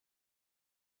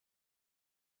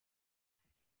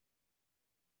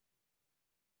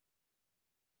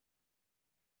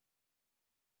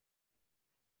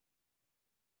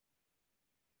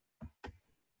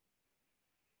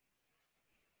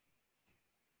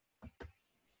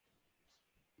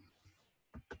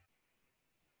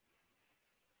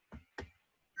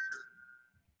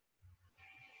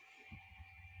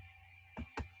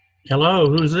Hello,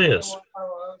 who's this?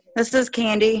 This is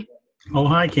Candy. Oh,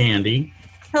 hi, Candy.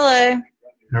 Hello.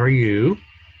 How are you?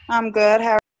 I'm good.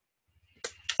 How?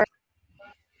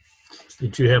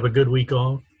 Did you have a good week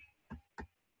off?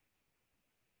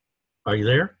 Are you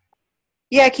there?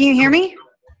 Yeah, can you hear me?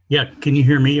 Yeah, can you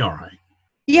hear me all right?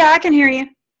 Yeah, I can hear you.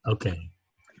 Okay.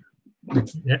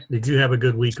 Did you have a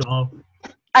good week off?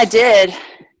 I did.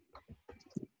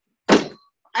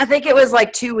 I think it was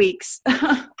like 2 weeks.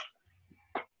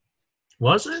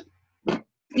 Was it?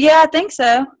 Yeah, I think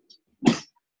so.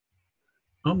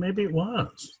 Oh, maybe it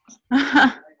was.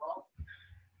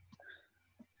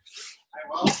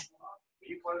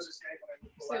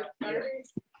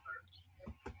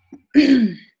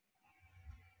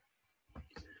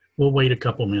 We'll wait a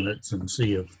couple minutes and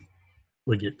see if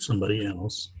we get somebody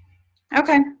else.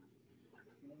 Okay.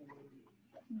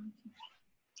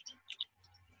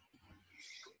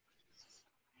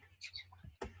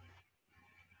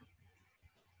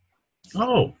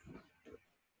 Oh,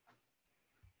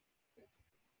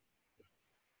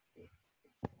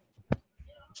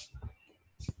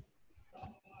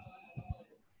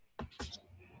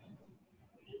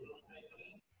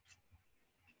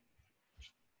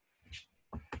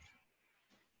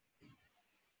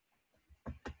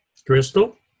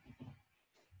 Crystal?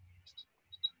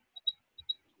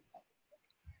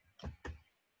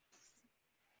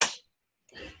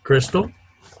 Crystal?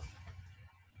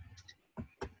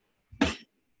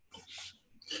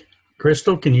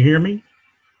 Crystal, can you hear me?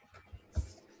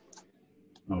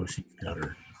 Oh, she's got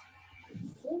her.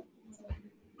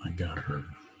 I got her.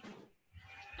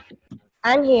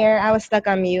 I'm here. I was stuck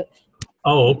on mute.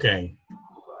 Oh, okay.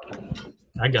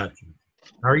 I got you.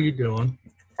 How are you doing?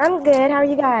 I'm good. How are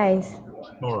you guys?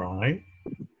 All right.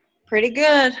 Pretty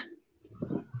good.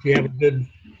 Did you have a good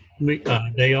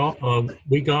day off,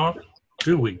 week off?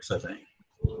 2 weeks, I think.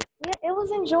 Yeah, it was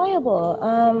enjoyable.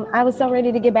 I was so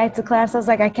ready to get back to class. I was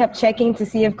like, I kept checking to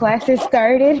see if classes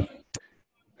started.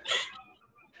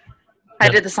 I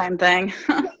did the same thing.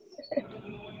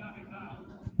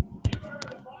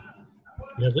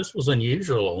 Yeah, this was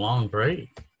unusual, a long break.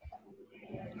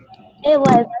 It was.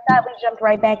 I thought we jumped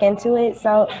right back into it.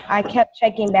 So I kept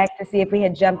checking back to see if we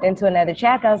had jumped into another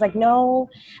chapter. I was like, no,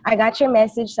 I got your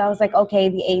message. So I was like, okay,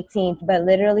 the 18th. But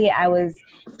literally, I was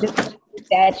just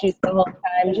statutes the whole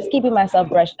time, just keeping myself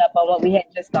brushed up on what we had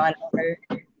just gone over.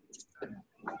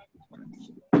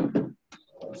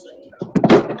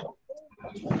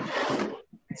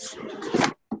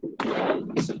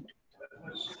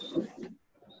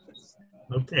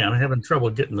 Okay, I'm having trouble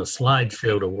getting the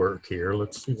slideshow to work here.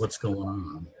 Let's see what's going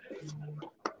on.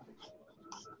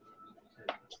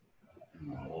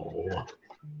 Oh.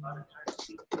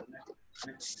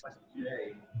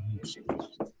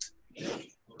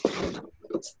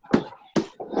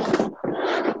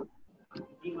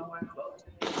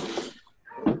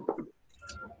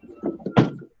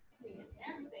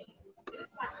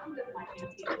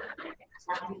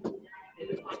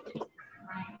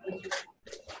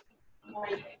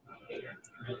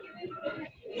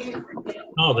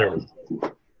 Oh, there we go.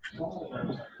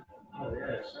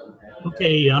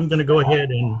 Okay, I'm going to go ahead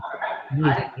and move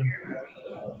on.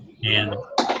 And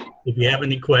if you have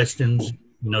any questions,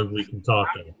 we can talk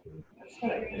after.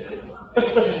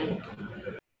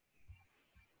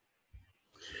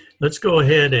 Let's go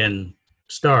ahead and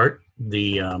start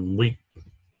the week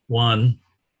one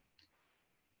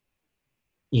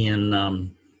in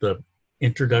the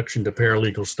Introduction to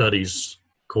Paralegal Studies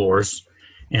course.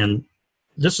 And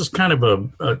this is kind of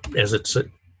as it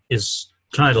is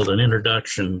titled, an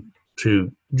introduction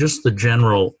to just the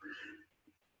general,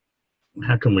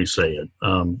 how can we say it,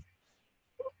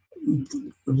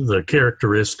 the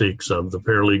characteristics of the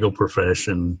paralegal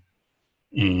profession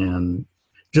and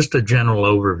just a general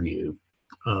overview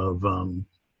of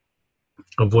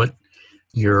what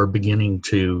you're beginning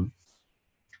to,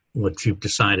 what you've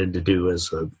decided to do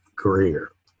as a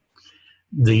career.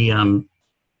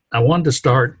 I wanted to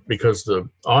start because the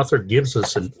author gives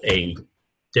us a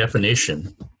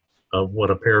definition of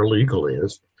what a paralegal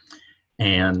is,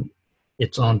 and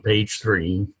it's on page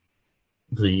 3.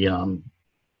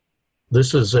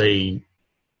 This is a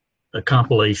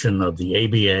compilation of the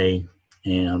ABA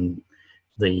and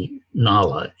the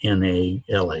NALA,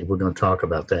 N-A-L-A. We're going to talk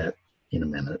about that in a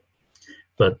minute.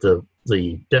 But the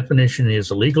definition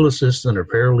is: a legal assistant or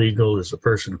paralegal is a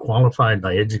person qualified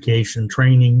by education,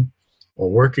 training, or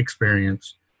work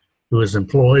experience who is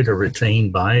employed or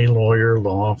retained by a lawyer,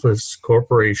 law office,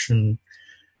 corporation,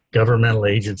 governmental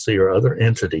agency, or other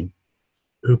entity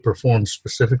who performs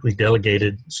specifically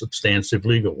delegated substantive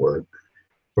legal work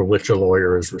for which a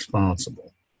lawyer is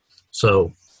responsible.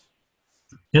 So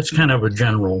It's kind of a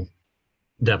general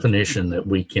definition that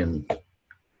we can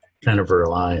kind of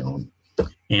rely on.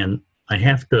 And I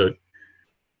have to,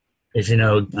 as you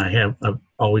know, I've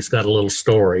always got a little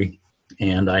story,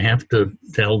 and I have to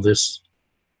tell this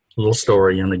little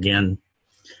story. And again,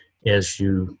 as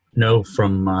you know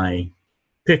from my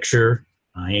picture,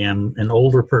 I am an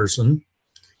older person.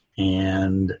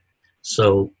 And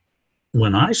so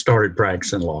when I started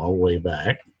practicing law way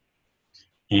back,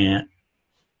 and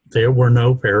there were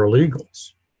no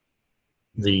paralegals.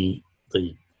 The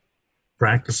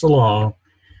practice of law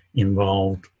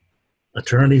involved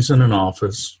attorneys in an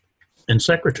office and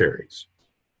secretaries.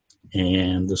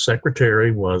 And the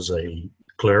secretary was a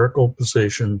clerical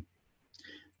position,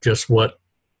 just what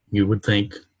you would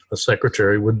think a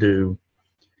secretary would do.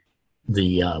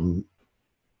 The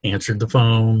answered the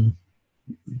phone,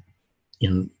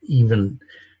 and even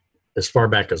as far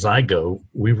back as I go,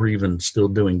 we were even still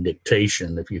doing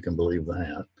dictation, if you can believe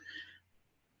that.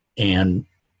 And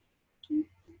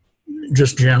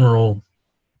just general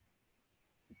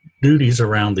duties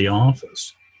around the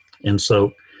office. And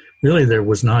so really there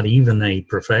was not even a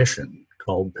profession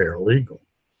called paralegal.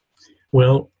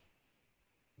 Well,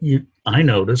 I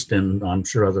noticed, and I'm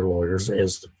sure other lawyers,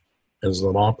 as the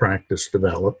law practice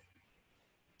developed,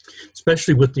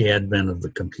 especially with the advent of the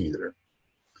computer,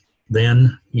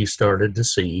 then you started to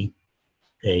see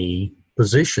a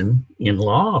position in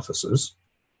law offices,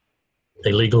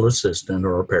 a legal assistant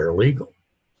or a paralegal.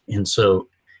 And so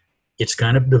it's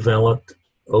kind of developed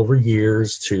over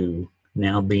years to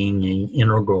now being an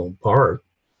integral part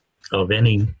of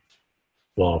any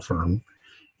law firm.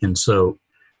 And so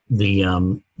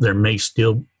there may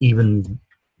still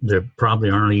there probably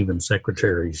aren't even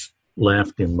secretaries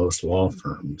left in most law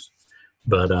firms,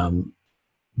 but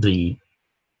the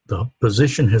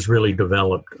position has really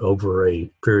developed over a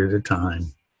period of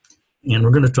time. And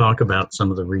we're going to talk about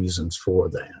some of the reasons for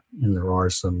that. And there are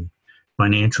some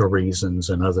financial reasons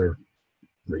and other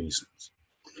reasons.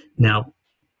 Now,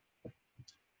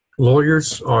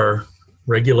 lawyers are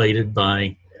regulated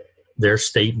by their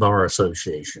state bar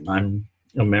association. I'm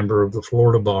a member of the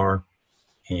Florida Bar,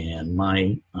 and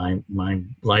my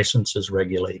license is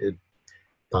regulated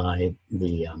by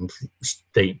the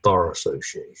State Bar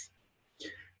Association.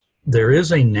 There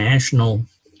is a national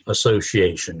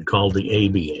association called the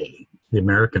ABA, the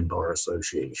American Bar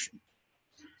Association.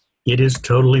 It is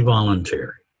totally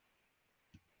voluntary.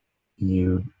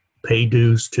 You pay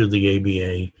dues to the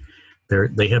ABA.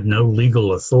 They have no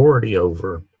legal authority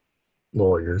over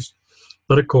lawyers,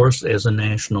 but of course, as a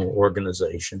national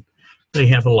organization, they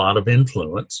have a lot of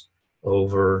influence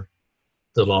over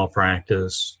the law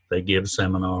practice. They give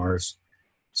seminars.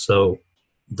 So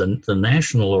the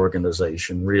national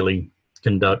organization really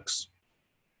conducts,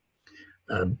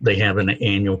 they have an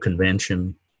annual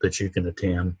convention that you can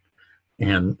attend.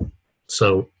 And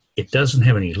so it doesn't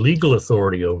have any legal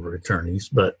authority over attorneys,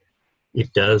 but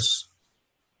it does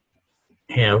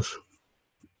have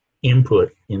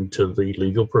input into the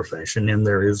legal profession. And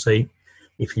there is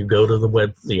if you go to the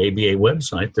ABA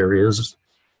website, there is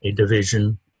a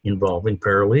division involving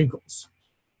paralegals.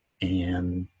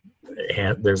 And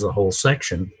there's a whole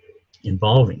section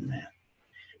involving that.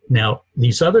 Now,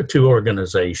 these other two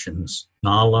organizations,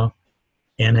 NALA,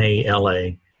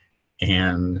 NALA,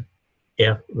 and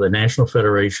the National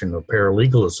Federation of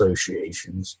Paralegal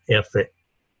Associations,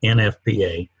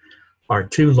 NFPA, are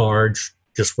too large,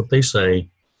 just what they say.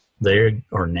 They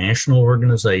are national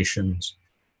organizations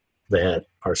that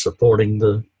are supporting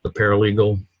the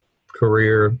paralegal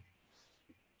career.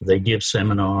 They give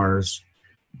seminars.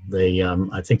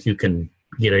 I think you can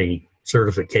get a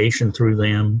certification through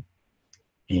them,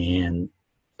 and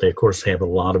they of course have a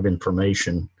lot of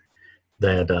information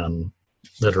that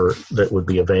would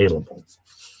be available.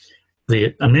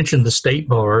 I mentioned the state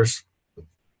bars.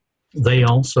 They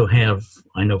also have,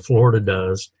 I know Florida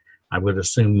does, I would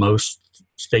assume most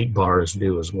state bars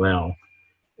do as well,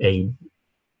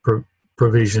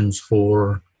 provisions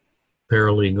for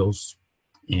paralegals,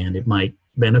 and it might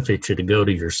benefit you to go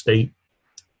to your state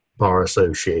bar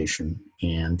association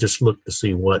and just look to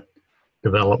see what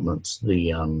developments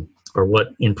or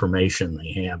what information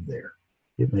they have there.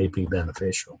 It may be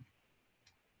beneficial.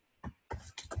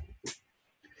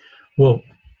 Well,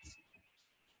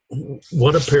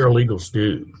 what do paralegals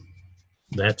do?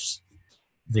 That's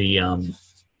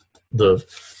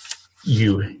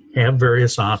you have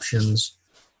various options.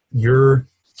 You're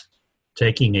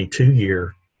taking a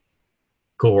 2-year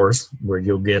course where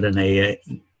you'll get an AA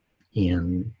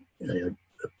in a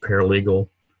paralegal,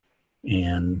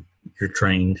 and you're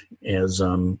trained as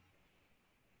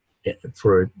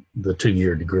for the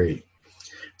 2-year degree.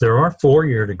 There are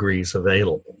four-year degrees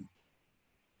available.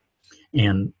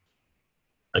 And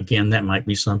again, that might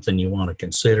be something you want to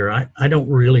consider. I don't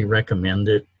really recommend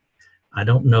it. I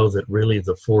don't know that really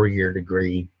the four-year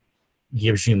degree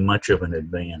gives you much of an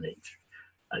advantage.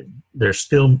 There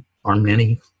still are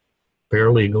many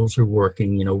paralegals who are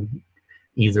working,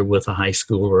 either with a high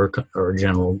school or a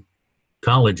general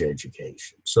college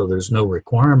education. So there's no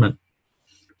requirement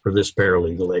for this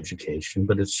paralegal education,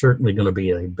 but it's certainly going to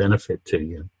be a benefit to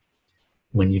you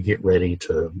when you get ready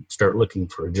to start looking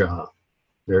for a job.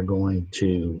 They're going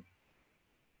to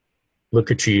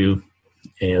look at you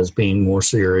as being more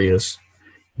serious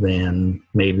than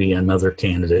maybe another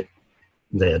candidate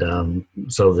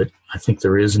so that I think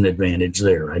there is an advantage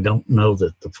there. I don't know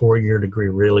that the four-year degree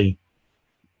really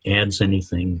adds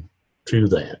anything to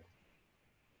that.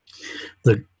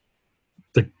 The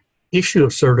issue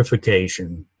of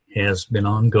certification has been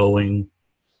ongoing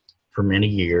for many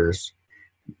years.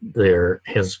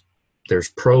 There's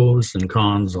pros and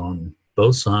cons on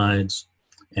both sides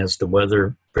as to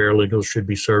whether paralegals should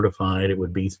be certified. It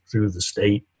would be through the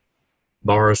state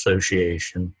bar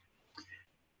association.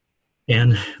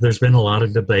 And there's been a lot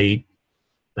of debate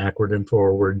backward and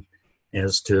forward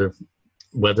as to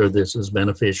whether this is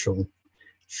beneficial.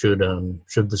 Should you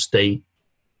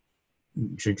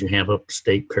have a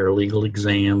state paralegal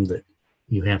exam that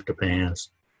you have to pass?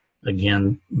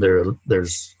 Again,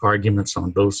 there's arguments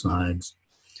on both sides.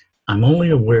 I'm only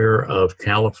aware of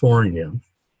California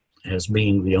as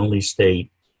being the only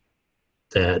state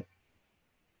that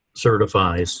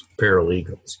certifies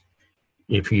paralegals.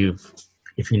 If you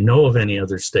know of any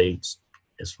other states,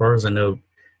 as far as I know,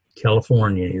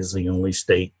 California is the only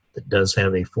state that does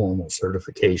have a formal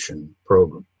certification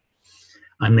program.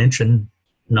 I mentioned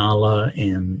NALA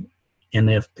and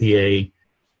NFPA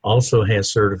also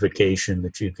has certification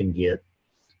that you can get.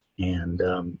 And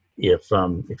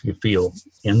if you feel,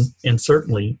 and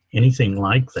certainly anything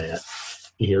like that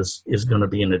is going to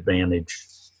be an advantage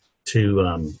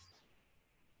to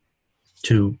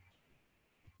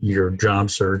your job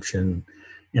search and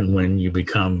when you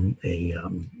become a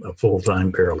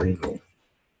full-time paralegal.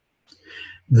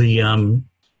 The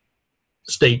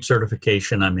state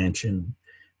certification I mentioned,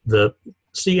 the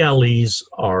CLEs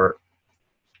are,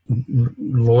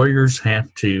 lawyers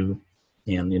have to,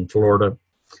 and in Florida,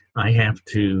 I have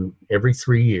to, every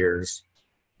 3 years,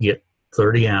 get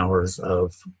 30 hours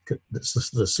of,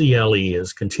 the CLE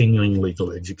is continuing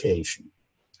legal education.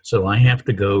 So I have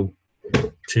to go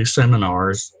to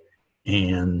seminars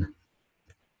and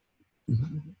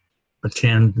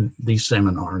attend these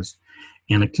seminars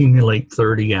and accumulate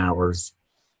 30 hours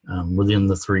within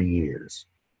the 3 years.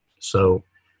 So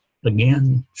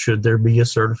again, should there be a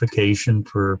certification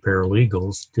for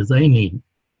paralegals? Do they need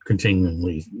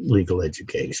continuing legal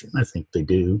education? I think they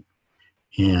do.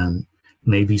 And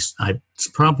maybe it's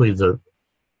probably the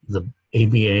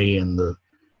ABA and the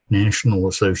national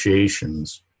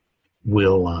associations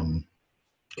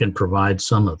can provide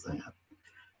some of that.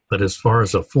 But as far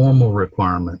as a formal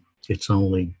requirement, it's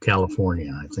only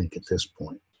California, I think, at this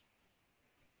point.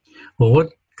 Well, what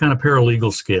kind of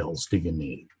paralegal skills do you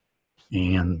need?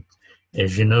 And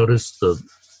as you notice, the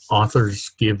authors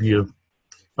give you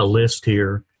a list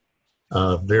here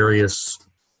of various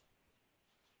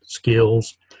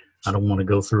skills. I don't want to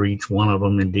go through each one of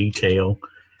them in detail.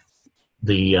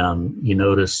 You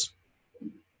notice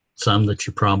some that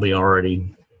you probably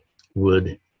already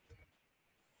would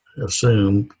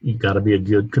assume. You've got to be a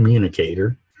good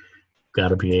communicator. You've got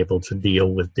to be able to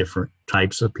deal with different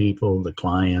types of people, the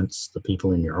clients, the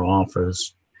people in your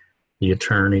office, the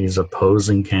attorneys,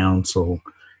 opposing counsel,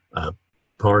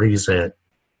 parties at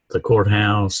the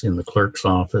courthouse, in the clerk's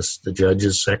office, the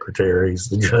judges, secretaries,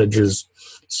 the judges.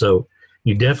 So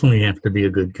you definitely have to be a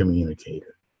good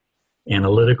communicator.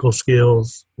 Analytical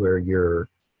skills, where you're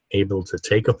able to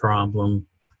take a problem,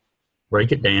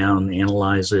 break it down,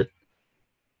 analyze it,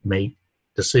 make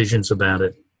decisions about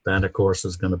it. That, of course,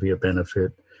 is going to be a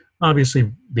benefit.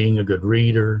 Obviously, being a good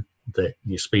reader, that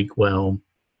you speak well,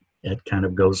 it kind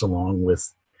of goes along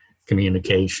with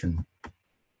communication.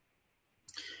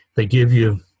 They give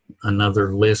you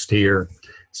another list here.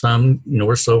 Some,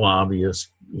 are so obvious.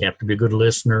 You have to be a good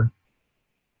listener,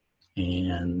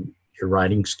 and your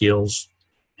writing skills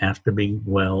have to be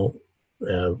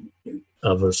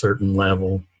of a certain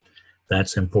level.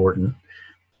 That's important.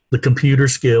 The computer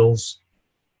skills,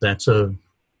 that's a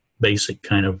basic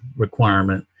kind of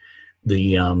requirement.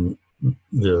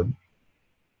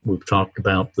 We've talked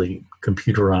about the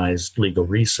computerized legal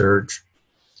research.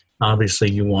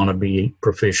 Obviously, you want to be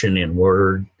proficient in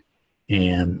Word,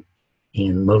 and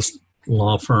in most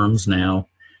law firms now,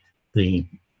 the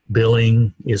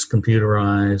billing is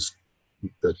computerized,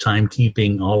 the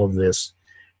timekeeping, all of this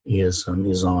is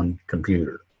on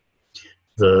computer.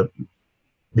 The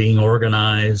being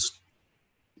organized,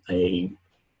 a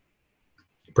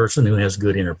person who has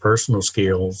good interpersonal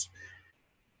skills,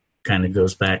 kind of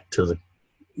goes back to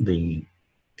the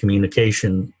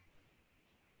communication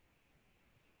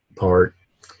part.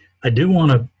 I do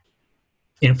want to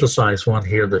emphasize one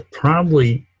here that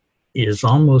probably is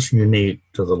almost unique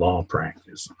to the law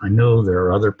practice. I know there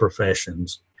are other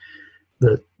professions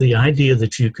that the idea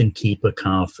that you can keep a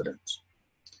confidence.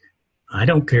 I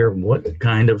don't care what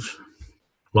kind of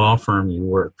law firm you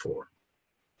work for.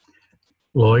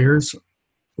 Lawyers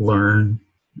learn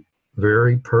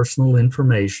very personal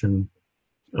information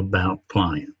about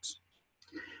clients.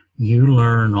 You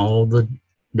learn all the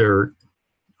dirt,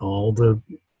 all the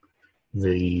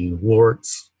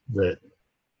warts that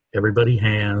everybody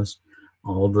has,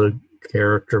 all the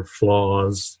character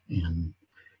flaws, and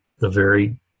the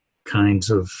very kinds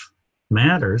of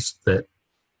matters that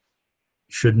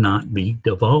should not be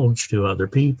divulged to other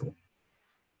people.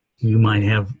 You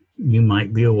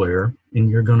might be aware, and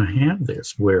you're going to have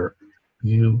this, where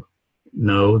you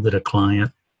know that a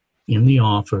client in the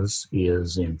office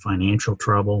is in financial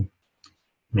trouble,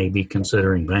 maybe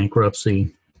considering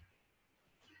bankruptcy.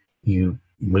 We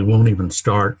won't even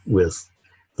start with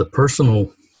the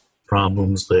personal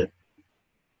problems that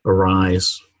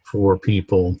arise for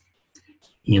people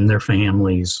in their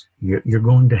families. You're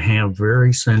going to have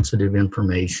very sensitive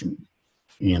information.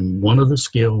 And one of the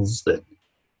skills that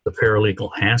the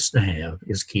paralegal has to have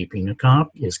is keeping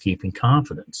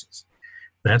confidences.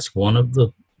 That's one of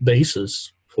the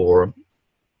bases for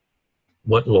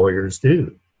what lawyers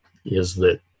do, is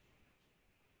that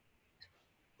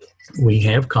we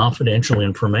have confidential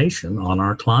information on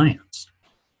our clients.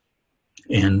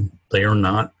 And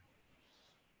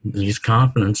these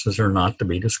confidences are not to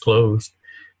be disclosed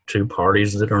to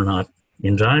parties that are not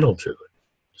entitled to it.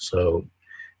 So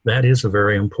that is a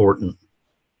very important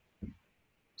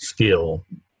skill,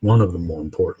 one of the more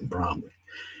important probably.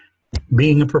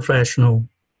 Being a professional,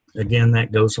 again,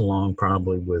 that goes along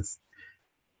probably with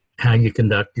how you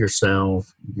conduct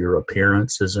yourself. Your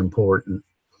appearance is important,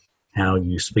 how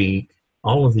you speak.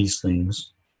 All of these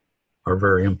things are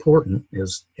very important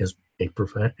as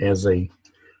a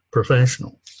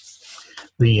professional.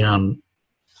 The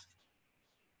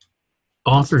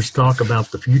authors talk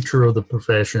about the future of the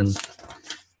profession.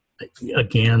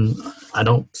 Again, I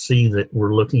don't see that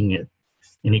we're looking at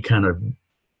any kind of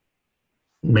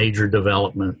major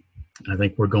development. I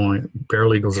think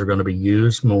paralegals are going to be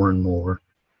used more and more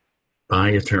by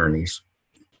attorneys.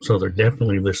 So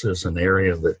this is an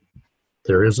area that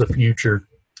there is a future,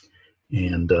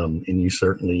 and you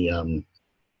certainly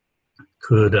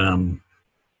could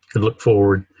look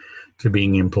forward to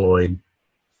being employed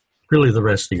really the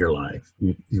rest of your life.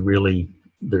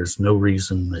 There's no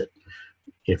reason that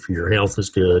if your health is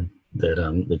good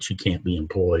that you can't be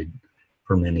employed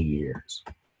for many years.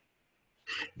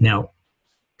 Now,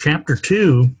 chapter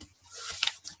 2,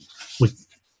 we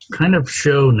kind of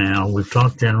show now, we've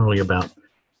talked generally about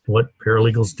what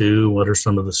paralegals do, what are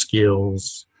some of the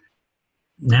skills.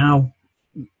 Now,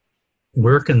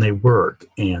 where can they work?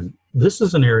 And this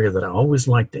is an area that I always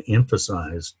like to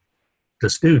emphasize to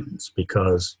students,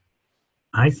 because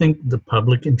I think the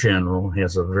public in general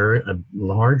has a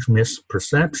large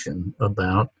misperception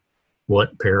about where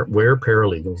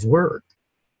paralegals work.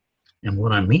 And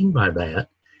what I mean by that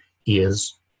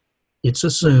is it's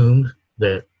assumed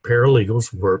that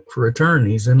paralegals work for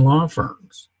attorneys in law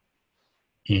firms.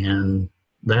 And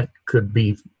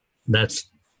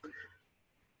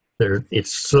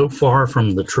it's so far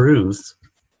from the truth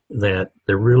that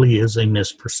there really is a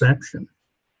misperception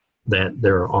that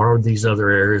there are these other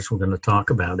areas we're going to talk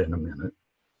about in a minute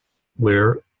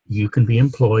where you can be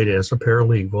employed as a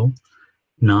paralegal,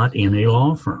 not in a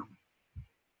law firm.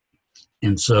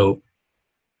 And so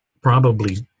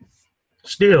probably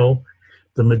still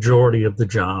the majority of the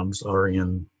jobs are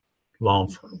in law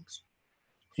firms.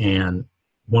 And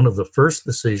one of the first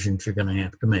decisions you're going to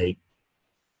have to make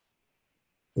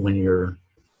when you're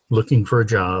looking for a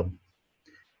job,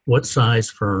 what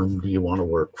size firm do you want to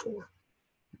work for?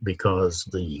 Because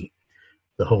the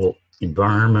whole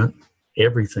environment,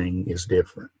 everything is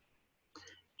different.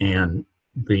 And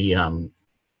the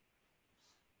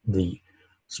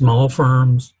small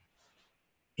firms,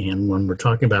 and when we're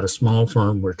talking about a small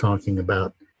firm, we're talking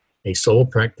about a sole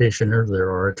practitioner. There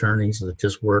are attorneys that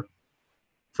just work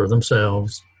for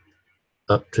themselves,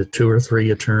 up to 2 or 3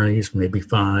 attorneys, maybe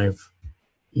 5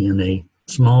 in a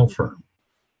small firm.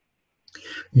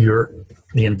 The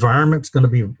environment's going to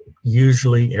be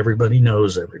usually everybody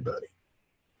knows everybody,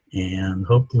 and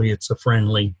hopefully it's a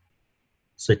friendly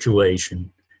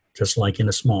situation. Just like in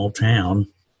a small town,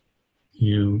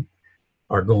 you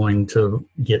are going to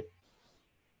get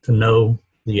to know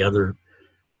the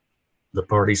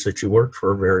parties that you work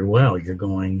for very well. You're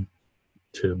going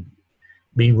to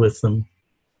be with them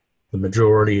the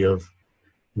majority of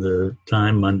the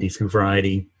time, Monday through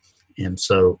Friday, and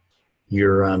so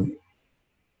you're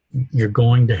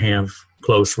going to have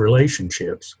close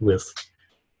relationships with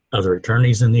other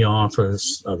attorneys in the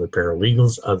office, other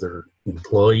paralegals, other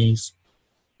employees.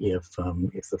 If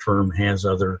the firm has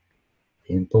other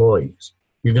employees,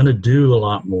 you're going to do a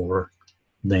lot more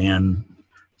than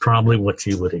probably what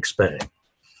you would expect.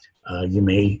 You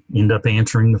may end up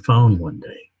answering the phone one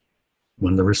day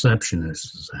when the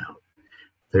receptionist is out.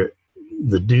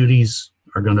 The duties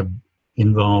are going to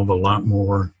involve a lot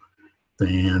more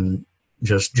than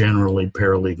just generally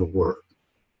paralegal work.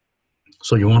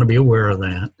 So you want to be aware of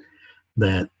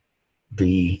that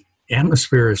the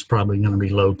atmosphere is probably going to be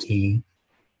low-key,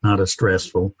 not as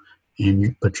stressful,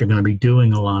 but you're going to be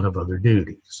doing a lot of other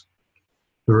duties.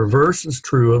 The reverse is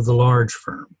true of the large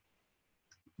firm.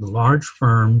 The large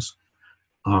firms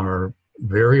are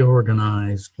very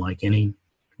organized, like any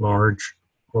large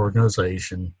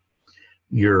organization.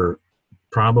 You're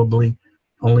probably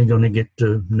only going to get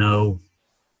to know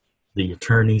the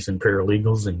attorneys and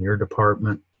paralegals in your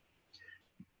department.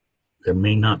 There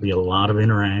may not be a lot of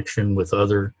interaction with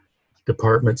other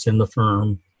departments in the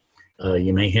firm.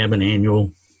 You may have an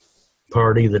annual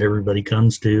party that everybody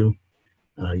comes to,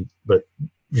 but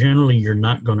generally you're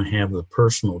not going to have the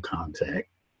personal contact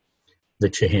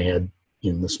that you had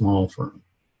in the small firm.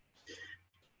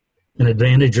 An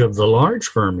advantage of the large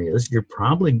firm is you're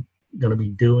probably going to be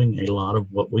doing a lot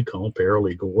of what we call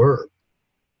paralegal work,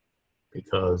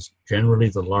 because generally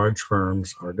the large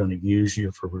firms are going to use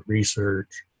you for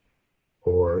research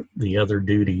or the other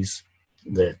duties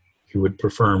that you would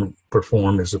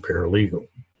perform as a paralegal.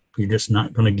 You're just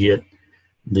not going to get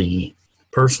the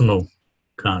personal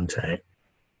contact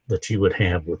that you would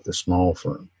have with the small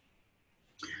firm.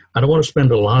 I don't want to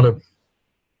spend a lot of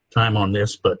time on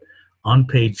this, but on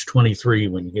page 23,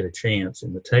 when you get a chance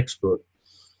in the textbook,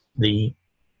 the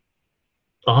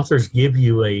authors give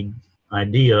you an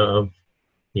idea of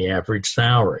the average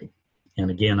salary.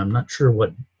 And again, I'm not sure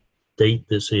what date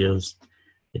this is.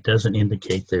 It doesn't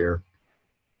indicate there.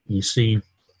 You see,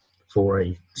 for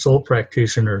a sole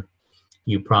practitioner,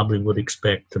 you probably would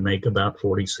expect to make about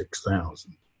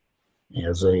 $46,000.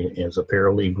 As a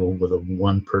paralegal with a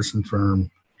one-person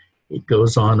firm, it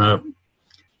goes on up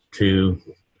to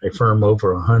a firm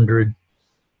over 100.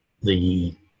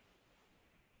 The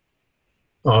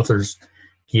authors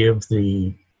give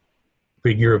the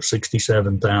figure of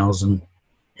 $67,000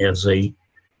 as the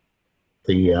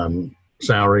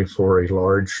salary for a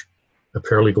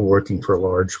paralegal working for a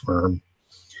large firm.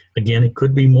 Again, it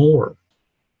could be more.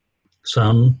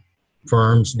 Some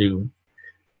firms do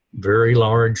very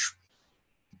large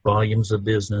volumes of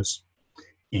business,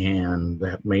 and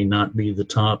that may not be the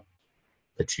top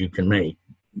that you can make.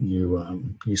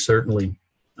 You certainly,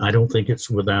 I don't think it's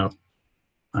without,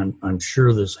 I'm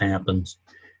sure this happens,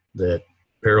 that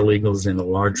paralegals in a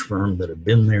large firm that have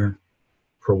been there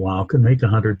for a while can make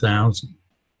 $100,000.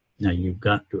 Now you've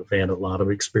got to have had a lot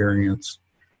of experience,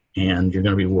 and you're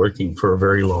going to be working for a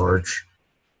very large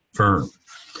firm.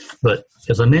 But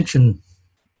as I mentioned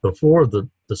before, the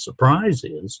surprise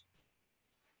is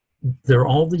there are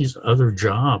all these other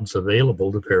jobs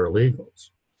available to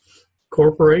paralegals.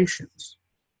 Corporations,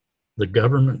 the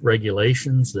government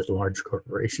regulations that large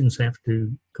corporations have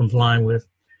to comply with,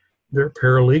 there are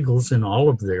paralegals in all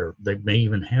of they may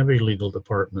even have a legal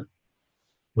department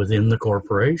within the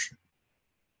corporation.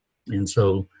 And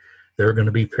so there are going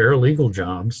to be paralegal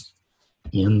jobs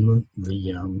in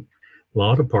the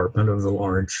law department of the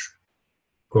large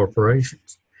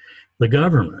corporations. The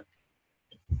government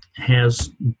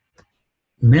has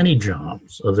many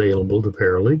jobs available to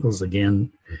paralegals.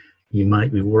 Again, you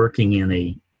might be working in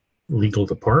a legal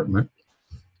department,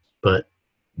 but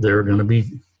there are going to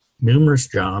be numerous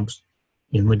jobs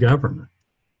in the government.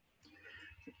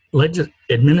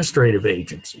 Administrative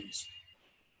agencies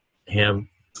have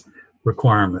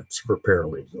requirements for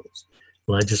paralegals.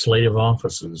 Legislative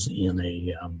offices in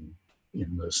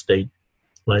the state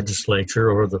legislature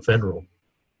or the federal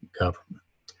government.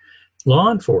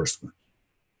 Law enforcement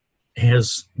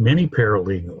has many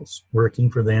paralegals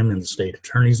working for them in the state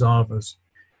attorney's office,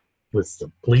 with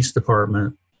the police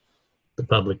department, the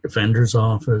public defender's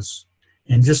office,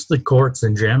 and just the courts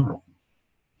in general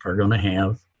are going to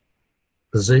have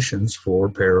positions for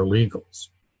paralegals.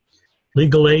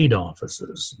 Legal aid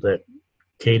offices that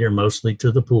cater mostly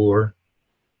to the poor.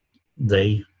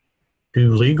 They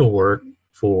do legal work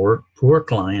for poor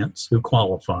clients who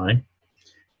qualify,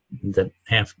 that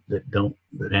have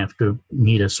to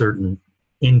meet a certain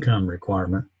income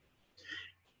requirement.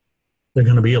 There are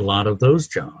going to be a lot of those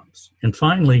jobs. And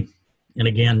finally, and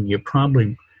again, you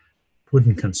probably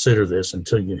wouldn't consider this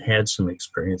until you had some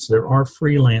experience, there are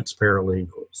freelance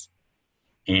paralegals.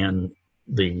 And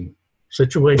the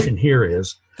situation here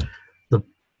is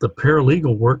the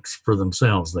paralegal works for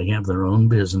themselves. They have their own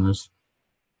business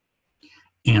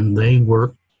and they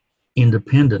work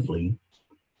independently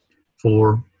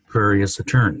for various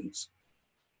attorneys.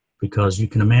 Because you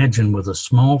can imagine with a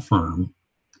small firm,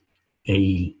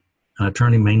 an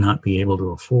attorney may not be able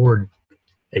to afford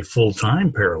a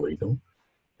full-time paralegal,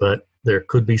 but there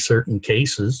could be certain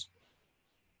cases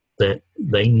that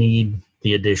they need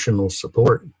the additional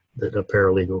support that a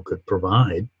paralegal could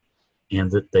provide,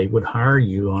 and that they would hire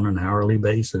you on an hourly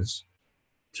basis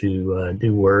to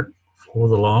do work for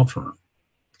the law firm.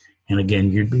 And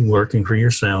again, you'd be working for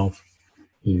yourself.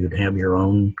 You'd have your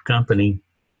own company,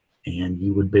 and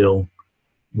you would bill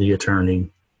the attorney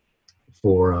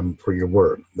for your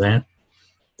work. That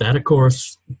of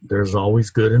course, there's always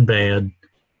good and bad.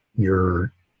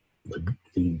 The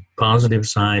positive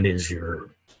side is you're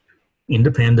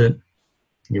independent.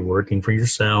 You're working for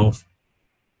yourself.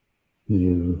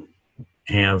 You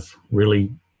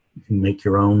make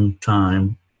your own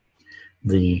time.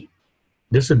 The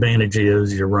disadvantage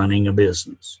is you're running a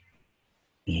business,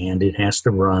 and it has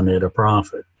to run at a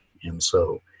profit. And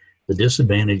so the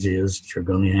disadvantage is you're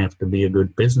going to have to be a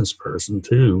good business person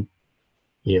too,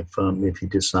 if you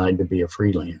decide to be a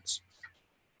freelance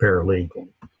paralegal.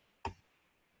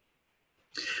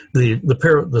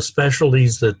 The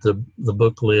specialties that the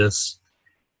book lists,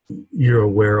 you're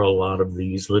aware of a lot of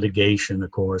these. Litigation,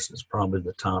 of course, is probably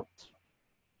the top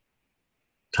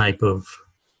type of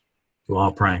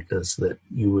law practice that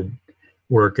you would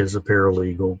work as a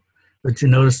paralegal. But you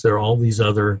notice there are all these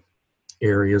other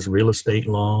areas. Real estate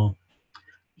law.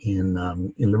 In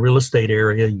the real estate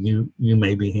area, you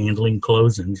may be handling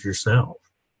closings yourself,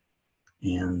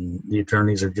 and the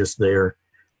attorneys are just there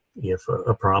if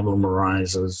a problem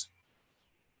arises.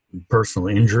 Personal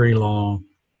injury law,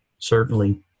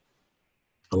 certainly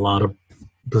a lot of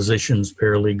positions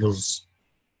paralegals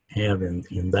have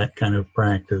in that kind of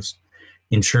practice.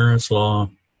 Insurance law,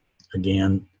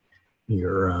 again, a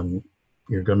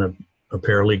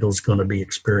paralegal's going to be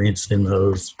experienced in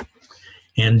those.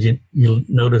 And you'll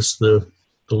notice the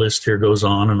list here goes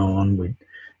on and on.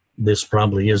 This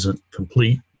probably isn't a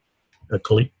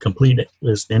complete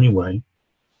list anyway.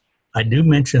 I do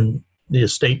mention the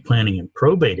estate planning and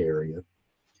probate area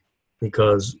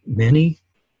because many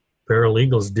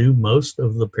paralegals do most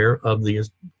of the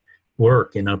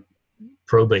work in a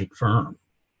probate firm.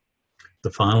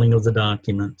 The filing of the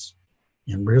documents,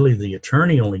 and really the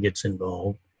attorney only gets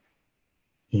involved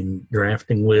in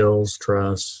drafting wills,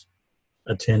 trusts,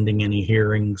 attending any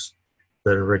hearings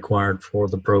that are required for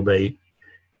the probate.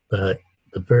 But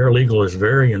the paralegal is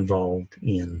very involved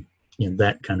in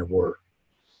that kind of work.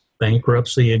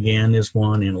 Bankruptcy, again, is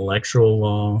one. Intellectual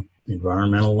law,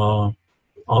 environmental law,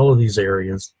 all of these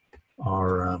areas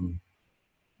are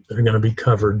going to be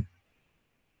covered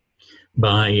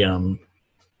by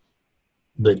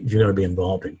that you're going to be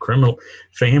involved in.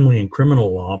 Family and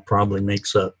criminal law probably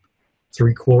makes up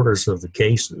 3/4 of the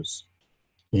cases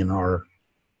in our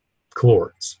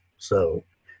courts. So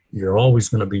you're always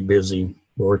going to be busy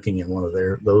working in one of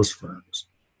those firms.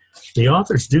 The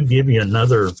authors do give you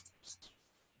another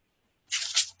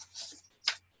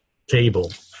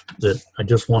table that I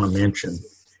just want to mention,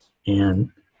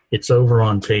 and it's over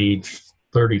on page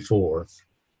 34.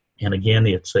 And again,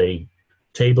 it's a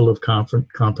table of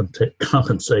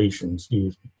compensation,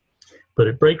 but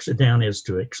it breaks it down as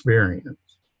to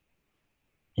experience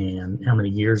and how many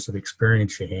years of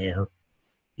experience you have.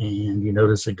 And you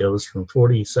notice it goes from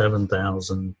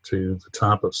 47,000 to the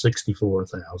top of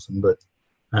 64,000, but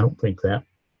I don't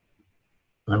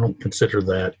consider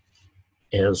that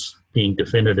as being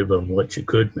definitive of what you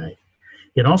could make.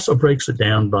 It also breaks it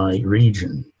down by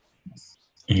region,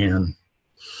 and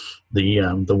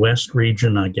the West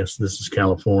region, I guess this is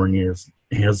California,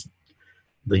 has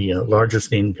the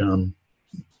largest income.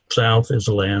 South is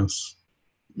less.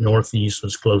 Northeast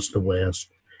is close to West.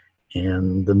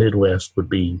 And the Midwest would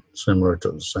be similar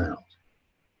to the South.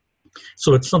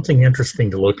 So it's something interesting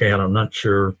to look at. I'm not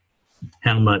sure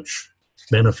how much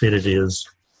benefit it is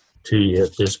to you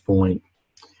at this point.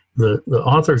 The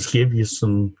authors give you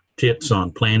some tips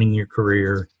on planning your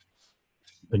career,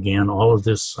 again, all of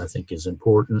this I think is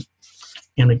important.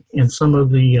 And some of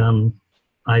the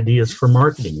ideas for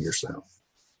marketing yourself.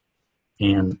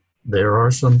 And there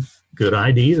are some good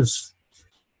ideas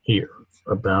here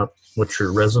about what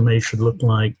your resume should look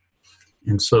like.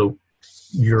 And so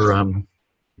you're going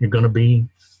to be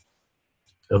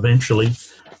eventually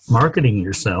marketing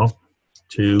yourself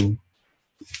to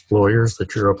lawyers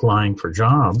that you're applying for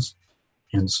jobs.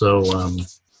 And so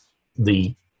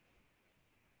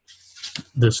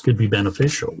this could be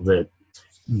beneficial, that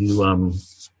you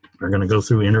are going to go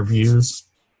through interviews,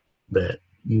 that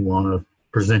you want to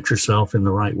present yourself in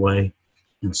the right way.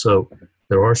 And so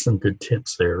there are some good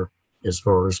tips there as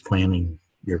far as planning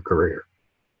your career.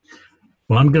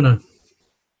 Well, I'm going to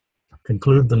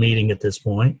conclude the meeting at this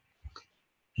point,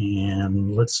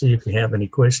 and let's see if you have any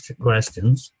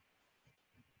questions.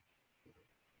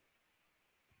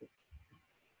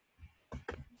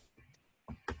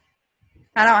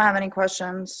 I don't have any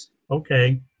questions.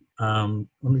 Okay. Let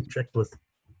me check with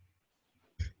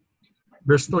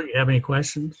Bristol. You have any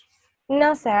questions?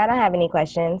 No, sir, I don't have any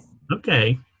questions.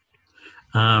 Okay.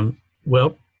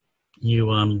 Well, you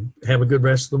have a good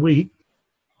rest of the week.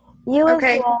 You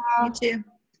Okay. as well. You too.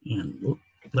 And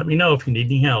let me know if you need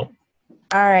any help.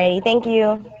 All right. Thank you.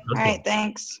 All Okay. right.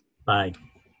 Thanks. Bye.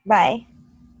 Bye.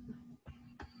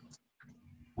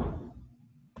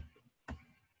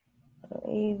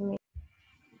 Leave me.